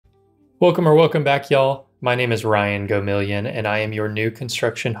Welcome back, y'all. My name is Ryan Gomillion, and I am your new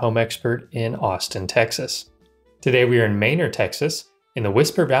construction home expert in Austin, Texas. Today we are in Manor, Texas, in the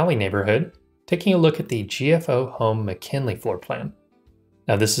Whisper Valley neighborhood, taking a look at the GFO Home McKinley floor plan.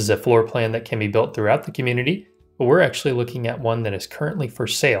 Now, this is a floor plan that can be built throughout the community, but we're actually looking at one that is currently for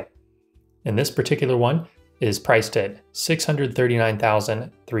sale. And this particular one is priced at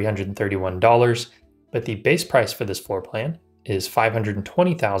 $639,331, but the base price for this floor plan is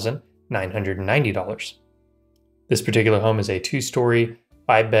 $520,990. This particular home is a 2-story,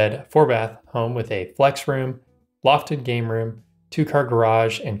 5-bed, 4-bath home with a flex room, lofted game room, 2-car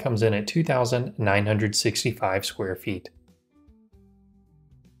garage, and comes in at 2,965 square feet.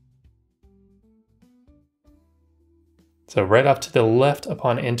 So right off to the left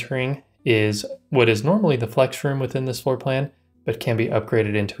upon entering is what is normally the flex room within this floor plan, but can be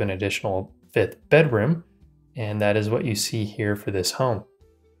upgraded into an additional 5th bedroom, and that is what you see here for this home.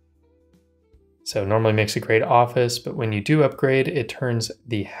 So normally makes a great office, but when you do upgrade, it turns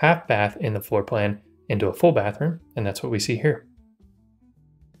the half bath in the floor plan into a full bathroom, and that's what we see here.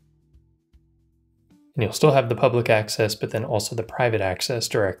 And you'll still have the public access, but then also the private access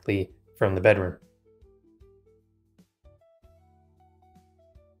directly from the bedroom.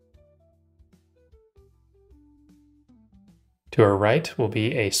 To our right will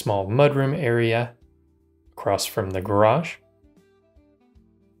be a small mudroom area across from the garage.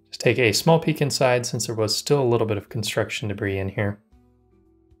 Just take a small peek inside since there was still a little bit of construction debris in here.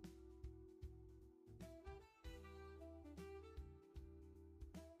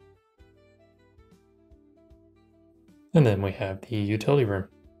 And then we have the utility room.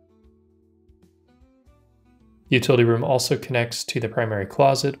 The utility room also connects to the primary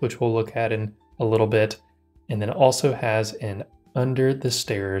closet, which we'll look at in a little bit, and then also has an under the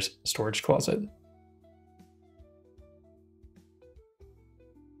stairs storage closet.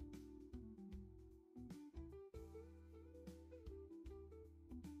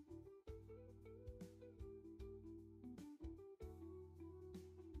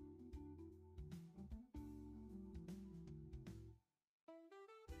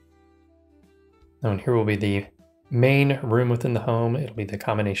 Now, and here will be the main room within the home. It'll be the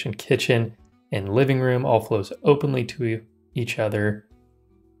combination kitchen and living room, all flows openly to each other.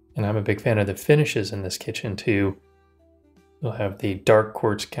 And I'm a big fan of the finishes in this kitchen too. You'll have the dark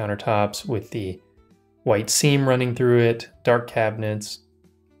quartz countertops with the white seam running through it, dark cabinets.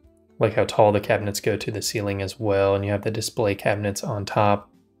 Like how tall the cabinets go to the ceiling as well, and you have the display cabinets on top.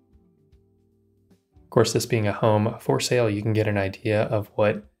 Of course, this being a home for sale, you can get an idea of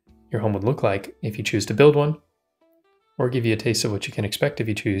what your home would look like if you choose to build one, or give you a taste of what you can expect if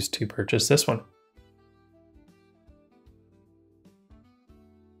you choose to purchase this one.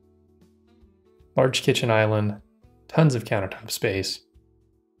 Large kitchen island, tons of countertop space.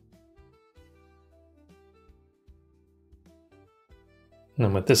 And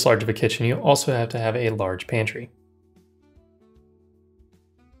then with this large of a kitchen, you also have to have a large pantry.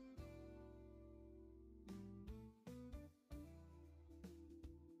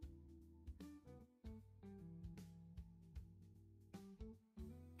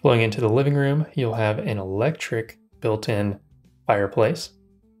 Flowing into the living room, you'll have an electric built-in fireplace.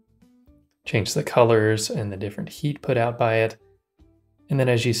 Change the colors and the different heat put out by it. And then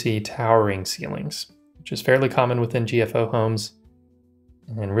as you see, towering ceilings, which is fairly common within GFO homes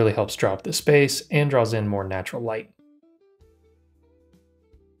and really helps draw up the space and draws in more natural light.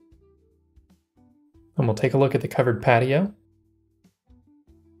 And we'll take a look at the covered patio,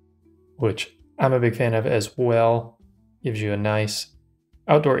 which I'm a big fan of as well. Gives you a nice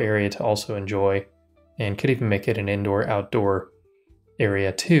outdoor area to also enjoy, and could even make it an indoor-outdoor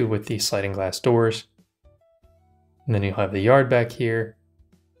area too with the sliding glass doors. And then you'll have the yard back here.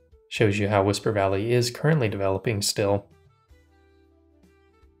 Shows you how Whisper Valley is currently developing still.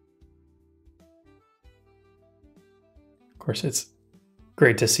 Of course, it's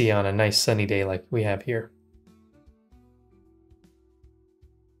great to see on a nice sunny day like we have here.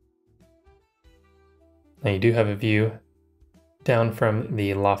 Now you do have a view down from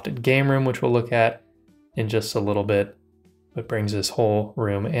the lofted game room, which we'll look at in just a little bit, but brings this whole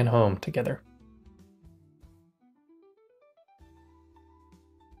room and home together.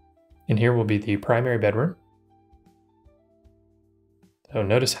 And here will be the primary bedroom. So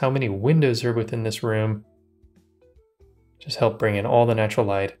notice how many windows are within this room. Just help bring in all the natural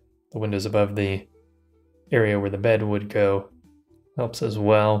light. The windows above the area where the bed would go helps as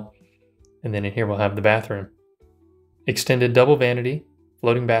well. And then in here we'll have the bathroom. Extended double vanity,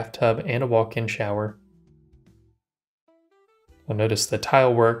 floating bathtub, and a walk-in shower. You'll notice the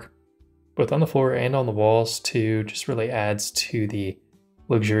tile work both on the floor and on the walls too just really adds to the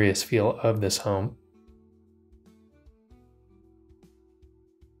luxurious feel of this home.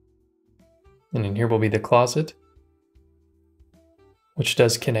 And in here will be the closet, which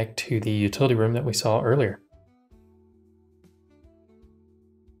does connect to the utility room that we saw earlier.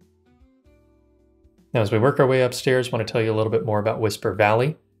 Now, as we work our way upstairs, I want to tell you a little bit more about Whisper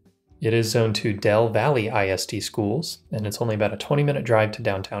Valley. It is zoned to Del Valley ISD schools, and it's only about a 20-minute drive to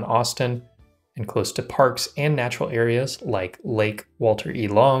downtown Austin and close to parks and natural areas like Lake Walter E.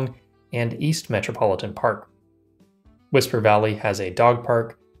 Long and East Metropolitan Park. Whisper Valley has a dog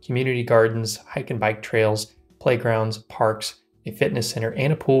park, community gardens, hike and bike trails, playgrounds, parks, a fitness center,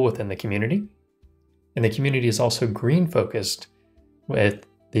 and a pool within the community. And the community is also green focused, with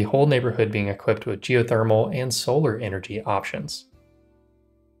the whole neighborhood being equipped with geothermal and solar energy options.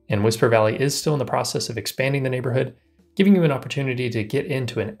 And Whisper Valley is still in the process of expanding the neighborhood, giving you an opportunity to get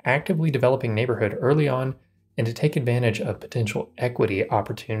into an actively developing neighborhood early on and to take advantage of potential equity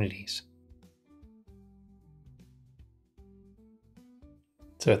opportunities.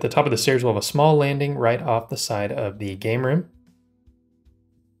 So at the top of the stairs, we'll have a small landing right off the side of the game room.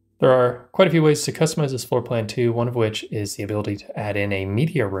 There are quite a few ways to customize this floor plan too, one of which is the ability to add in a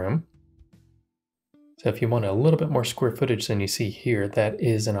media room. So if you want a little bit more square footage than you see here, that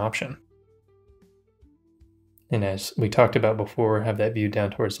is an option. And as we talked about before, have that view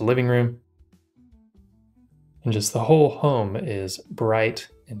down towards the living room. And just the whole home is bright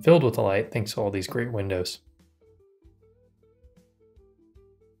and filled with light thanks to all these great windows.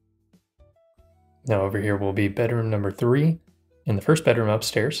 Now over here will be bedroom number 3 in the first bedroom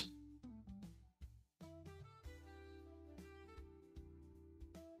upstairs.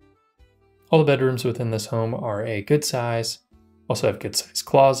 All the bedrooms within this home are a good size, also have good sized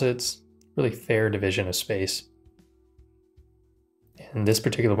closets, really fair division of space. And this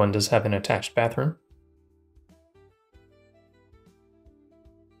particular one does have an attached bathroom.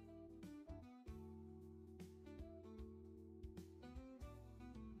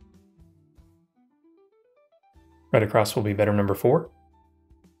 Right across will be bedroom number 4.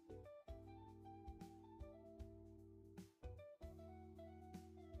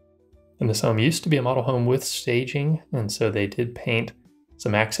 And this home used to be a model home with staging, and so they did paint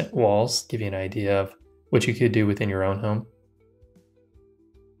some accent walls, give you an idea of what you could do within your own home.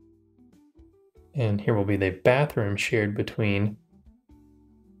 And here will be the bathroom shared between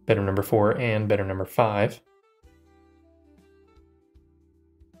bedroom number 4 and bedroom number 5.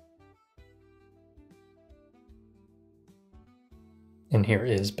 And here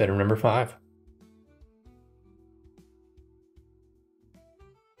is bedroom number 5.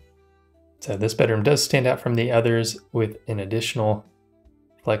 So this bedroom does stand out from the others with an additional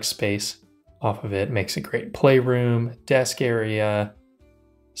flex space off of it. Makes a great playroom, desk area,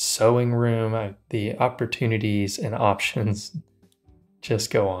 sewing room. The opportunities and options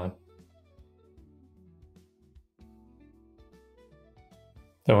just go on.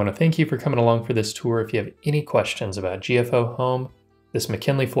 I want to thank you for coming along for this tour. If you have any questions about GFO Home, this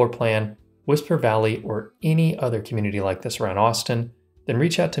McKinley floor plan, Whisper Valley, or any other community like this around Austin, then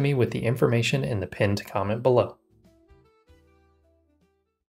reach out to me with the information in the pinned comment below.